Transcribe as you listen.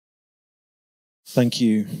Thank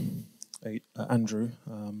you, Andrew,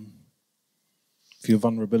 for your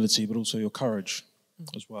vulnerability, but also your courage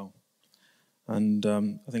as well. And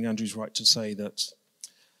I think Andrew's right to say that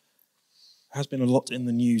there has been a lot in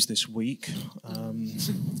the news this week. Lots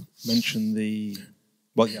in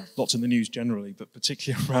the news generally, but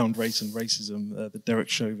particularly around race and racism. The Derek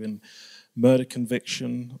Chauvin murder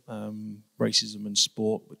conviction, racism in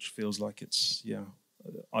sport, which feels like it's,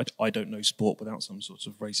 I don't know sport without some sort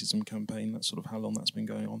of racism campaign. That's sort of how long that's been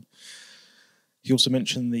going on. He also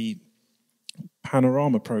mentioned the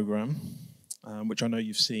Panorama program, which I know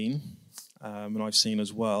you've seen, and I've seen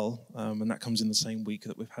as well, and that comes in the same week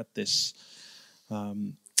that we've had this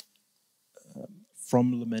From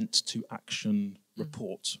Lament to Action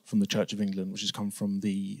report from the Church of England, which has come from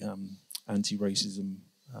the anti-racism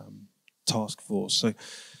task force. So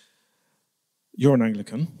you're an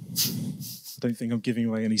Anglican. I don't think I'm giving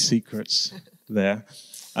away any secrets there.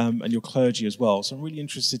 And your clergy as well. So I'm really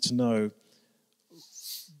interested to know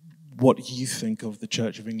what you think of the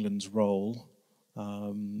Church of England's role,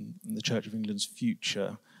 and the Church of England's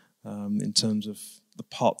future, in terms of the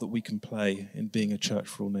part that we can play in being a church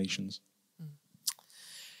for all nations.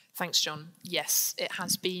 Thanks, John. Yes, it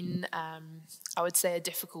has been, I would say, a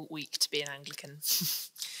difficult week to be an Anglican.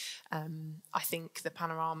 I think the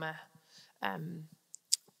Panorama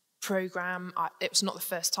programme, it was not the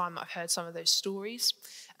first time I've heard some of those stories,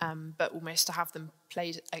 but almost to have them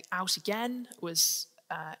played out again was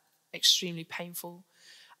extremely painful.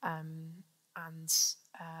 And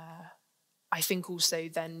I think also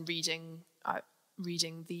then reading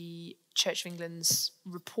the Church of England's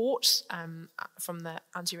report from the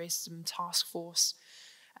anti-racism task force,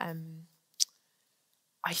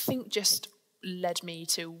 I think just led me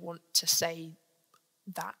to want to say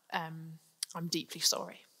that I'm deeply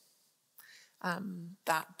sorry.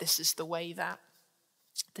 That this is the way that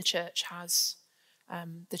the Church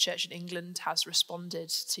in England has responded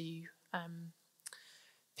to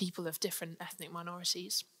people of different ethnic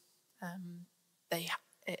minorities.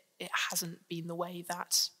 It hasn't been the way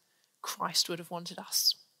that Christ would have wanted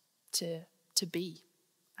us to be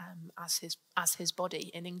as his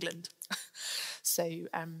body in England. So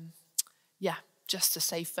just to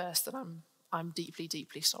say first that I'm deeply,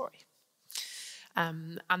 deeply sorry,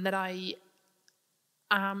 and that I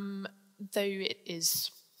am, though it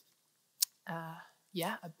is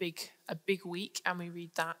a big week, and we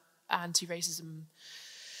read that anti-racism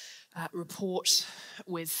report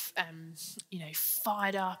with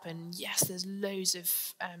fired up, and yes, there's loads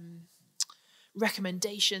of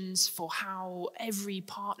recommendations for how every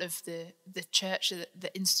part of the church,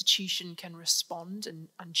 the institution, can respond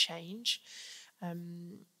and change.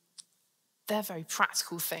 They're very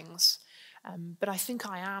practical things, but I think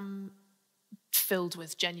I am filled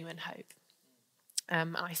with genuine hope.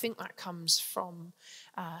 And I think that comes from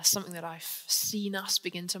something that I've seen us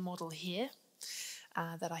begin to model here,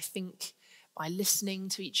 that I think by listening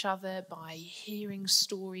to each other, by hearing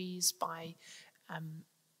stories, by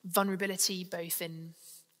vulnerability, both in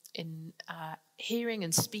hearing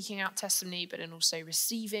and speaking out testimony, but in also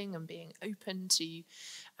receiving and being open to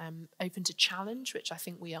challenge, which I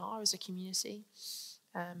think we are as a community.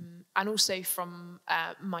 And also from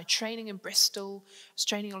my training in Bristol, I was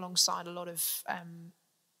training alongside a lot of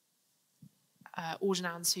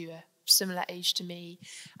ordinands who are similar age to me,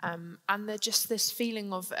 and they're just this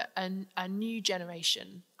feeling of a new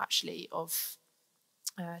generation, actually, of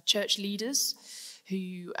church leaders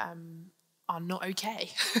who are not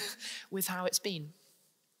okay with how it's been,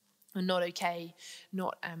 and not okay,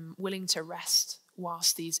 not willing to rest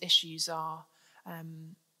whilst these issues are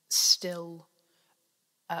still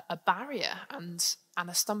a barrier and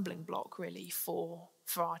a stumbling block, really, for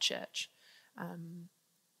our church.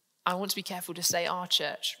 I want to be careful to say our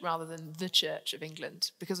church rather than the Church of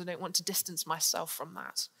England, because I don't want to distance myself from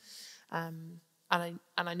that. And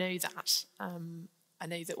I know that. I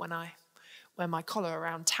know that when I wear my collar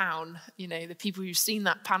around town, the people who've seen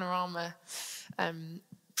that Panorama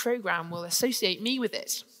program will associate me with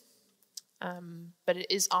it. But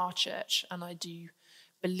it is our church, and I do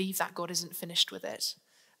believe that God isn't finished with it.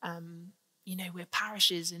 We're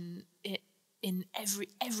parishes in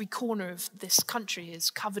every corner of this country is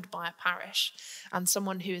covered by a parish, and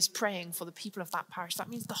someone who is praying for the people of that parish. That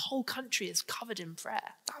means the whole country is covered in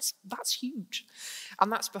prayer. That's huge,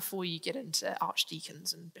 and that's before you get into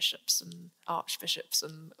archdeacons and bishops and archbishops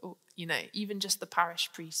and even just the parish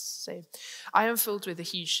priests. So I am filled with a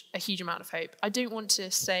huge amount of hope. I don't want to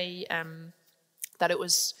say that it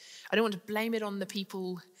was. I don't want to blame it on the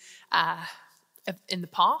people in the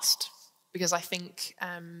past, because I think.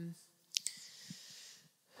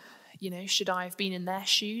 should I have been in their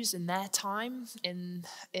shoes, in their time, in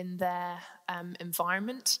their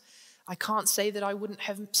environment? I can't say that I wouldn't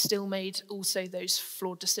have still made also those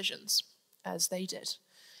flawed decisions as they did.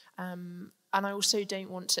 And I also don't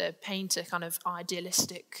want to paint a kind of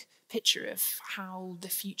idealistic picture of how the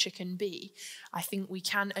future can be. I think we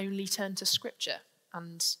can only turn to Scripture,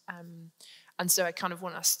 and so I kind of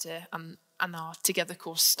want us to, and our Together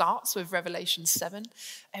course starts with Revelation 7.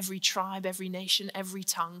 Every tribe, every nation, every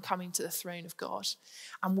tongue coming to the throne of God,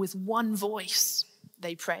 and with one voice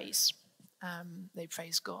they praise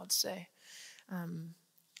God. So I'm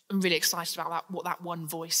really excited about that, what that one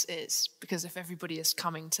voice is, because if everybody is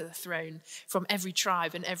coming to the throne from every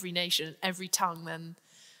tribe and every nation and every tongue,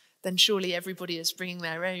 then surely everybody is bringing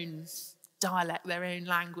their own dialect, their own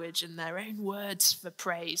language, and their own words for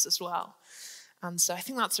praise as well. And so I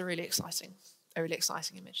think that's a really exciting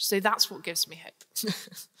image. So that's what gives me hope.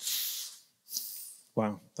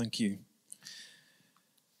 Wow, thank you.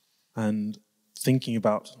 And thinking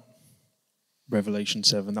about Revelation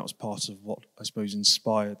 7, that was part of what I suppose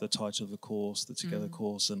inspired the title of the course, the Together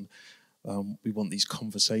course, and we want these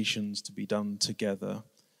conversations to be done together.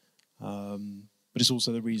 But it's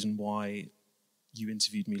also the reason why you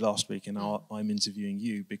interviewed me last week, and now I'm interviewing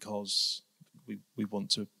you, because we want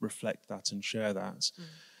to reflect that and share that.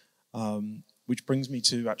 Which brings me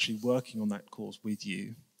to actually working on that course with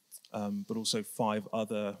you, but also 5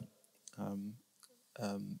 other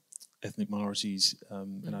ethnic minorities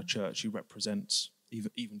in our church who represent,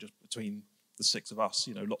 even just between the 6 of us,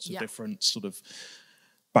 lots of different sort of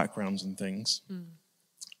backgrounds and things.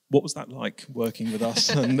 What was that like, working with us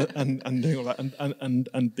and doing all that?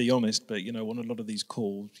 And be honest, but on a lot of these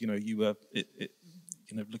calls, you were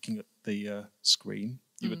looking at the screen,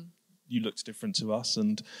 you looked different to us,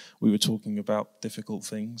 and we were talking about difficult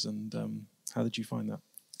things. And how did you find that?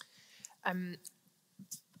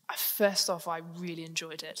 First off, I really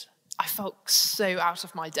enjoyed it. I felt so out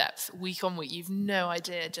of my depth week on week. You've no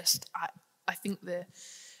idea. I think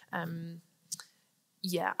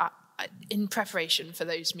in preparation for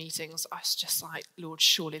those meetings, I was just like, Lord,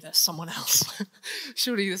 surely there's someone else.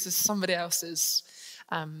 Surely this is somebody else's.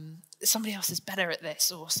 Somebody else is better at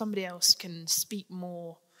this, or somebody else can speak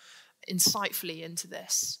more insightfully into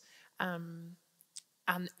this. And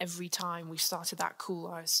every time we started that call,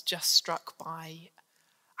 I was just struck by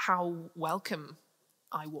how welcome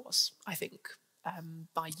I was, I think,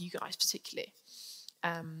 by you guys particularly.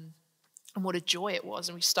 And what a joy it was.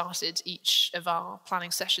 And we started each of our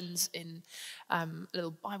planning sessions in a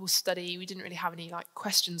little Bible study. We didn't really have any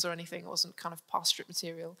questions or anything. It wasn't kind of pastorate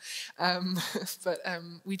material. But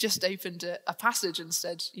we just opened a passage and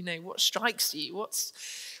said, what strikes you?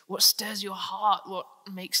 What stirs your heart? What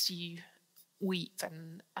makes you weep?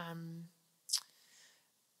 And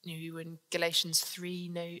in Galatians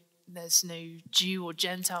 3, there's no Jew or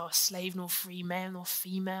Gentile, slave nor free, male nor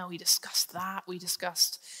female. We discussed that. We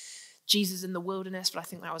discussed Jesus in the wilderness, but I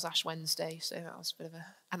think that was Ash Wednesday, so that was a bit of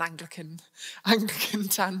an Anglican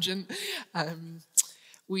tangent.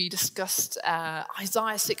 We discussed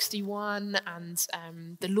Isaiah 61, and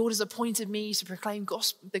the Lord has appointed me to proclaim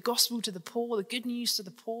the gospel to the poor, the good news to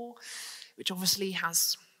the poor, which obviously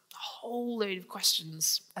has a whole load of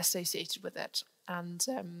questions associated with it. And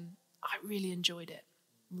I really enjoyed it.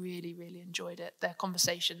 Really, really enjoyed it. Their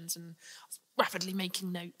conversations, and rapidly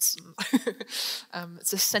making notes.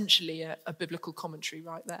 It's essentially a biblical commentary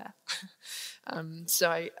right there.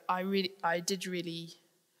 So I really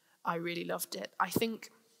loved it. I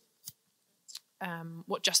think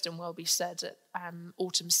what Justin Welby said at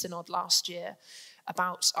Autumn Synod last year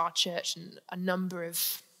about our church and a number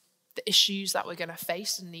of the issues that we're going to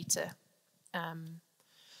face and need to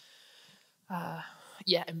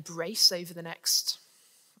embrace over the next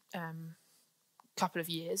couple of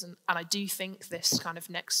years, and I do think this kind of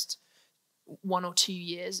next 1 or 2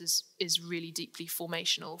 years is really deeply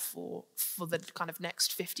formational for the kind of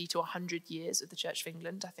next 50 to 100 years of the Church of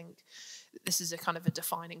England. I think this is a kind of a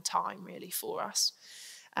defining time really for us.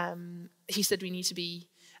 He said we need to be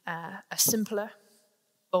a simpler,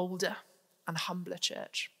 bolder, and humbler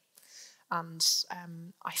church. And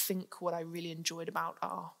I think what I really enjoyed about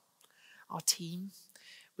our team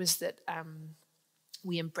was that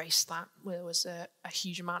we embraced that. There was a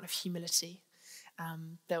huge amount of humility.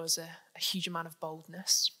 There was a huge amount of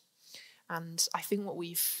boldness. And I think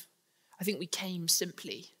we came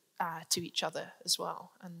simply to each other as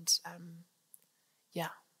well. And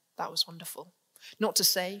that was wonderful. Not to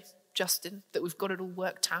say, Justin, that we've got it all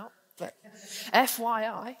worked out, but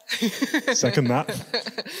FYI. Second that.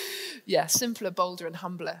 Yeah, simpler, bolder, and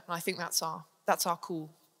humbler. And I think that's our call.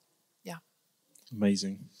 Yeah.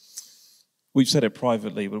 Amazing. we've said it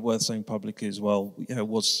privately, but worth saying publicly as well. Yeah, it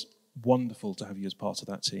was wonderful to have you as part of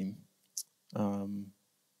that team.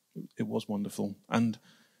 It was wonderful, and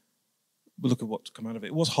we look at what's come out of it.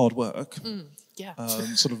 It was hard work. Yeah.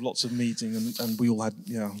 Sort of lots of meeting, and we all had.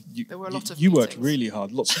 Yeah, there were a lot of. You meetings. worked really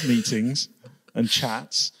hard. Lots of meetings and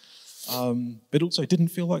chats. But also, it didn't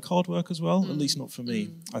feel like hard work as well. At least not for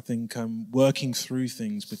me. I think working through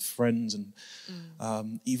things with friends, and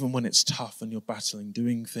even when it's tough and you're battling,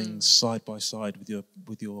 doing things side by side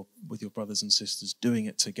with your brothers and sisters, doing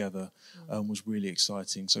it together was really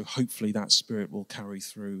exciting. So hopefully that spirit will carry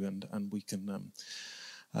through, and we can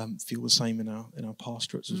feel the same in our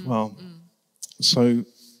pastorates as well. So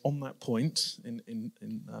on that point, in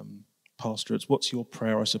pastorates, what's your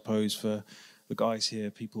prayer, I suppose, for the guys here,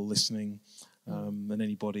 people listening, and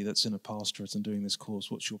anybody that's in a pastorate and doing this course?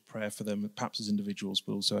 What's your prayer for them, perhaps as individuals,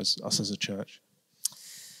 but also as us as a church?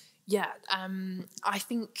 Yeah, I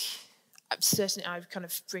think certainly I kind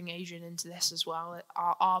of bring Adrian into this as well.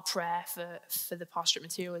 Our prayer for the pastorate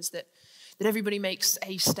material is that everybody makes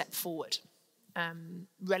a step forward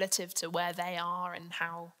relative to where they are and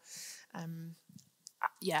how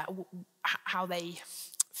they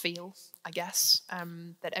feel, I guess,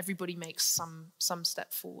 that everybody makes some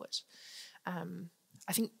step forward. I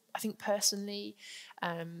think personally,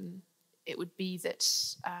 it would be that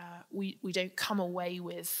we don't come away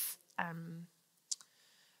with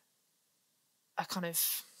a kind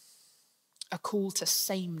of a call to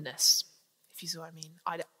sameness, if you see what I mean.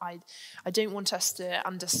 I don't want us to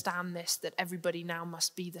understand this, that everybody now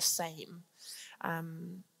must be the same,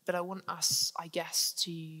 but I want us, I guess,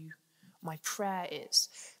 my prayer is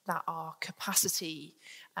that our capacity,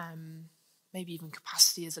 maybe even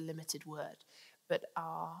capacity is a limited word, but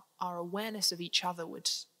our awareness of each other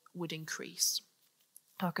would increase.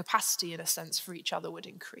 Our capacity, in a sense, for each other would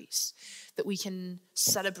increase. That we can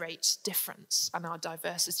celebrate difference and our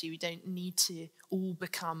diversity. We don't need to all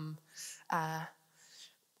become,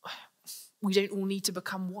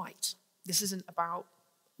 white. This isn't about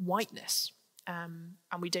whiteness. And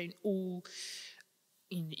we don't all...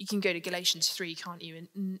 You can go to Galatians 3, can't you?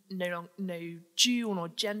 And no Jew nor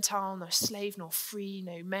Gentile, no slave nor free,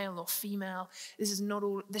 no male nor female. This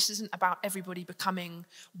isn't about everybody becoming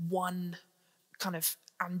one kind of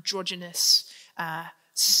androgynous,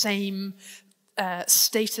 same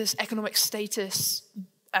status, economic status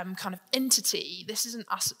kind of entity. This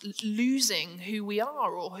isn't us losing who we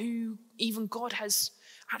are or who even God has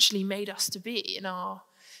actually made us to be in our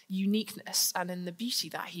uniqueness and in the beauty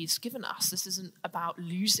that he's given us. This isn't about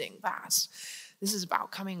losing that. This is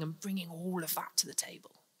about coming and bringing all of that to the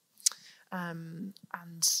table, and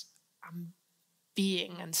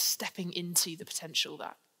being and stepping into the potential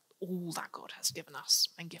that all that God has given us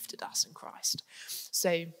and gifted us in Christ.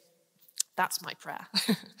 So that's my prayer,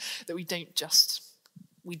 that we don't just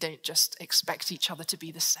expect each other to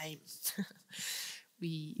be the same.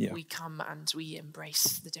 We come and we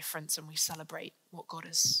embrace the difference and we celebrate what God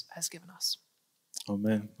has given us.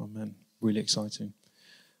 Amen. Amen. Really exciting.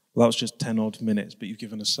 Well, that was just 10 odd minutes, but you've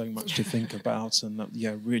given us so much to think about, and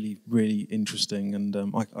really, really interesting. And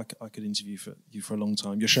I could interview you for a long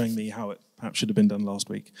time. You're showing me how it perhaps should have been done last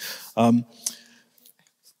week. In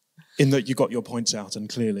that you got your points out and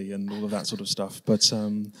clearly and all of that sort of stuff. But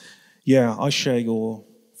I share your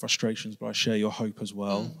frustrations, but I share your hope as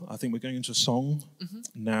well. I think we're going into a song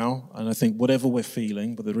now, and I think whatever we're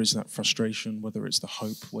feeling, whether there is that frustration, whether it's the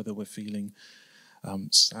hope, whether we're feeling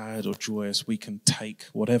sad or joyous, we can take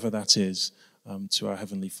whatever that is to our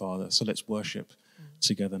Heavenly Father. So let's worship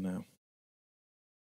together now.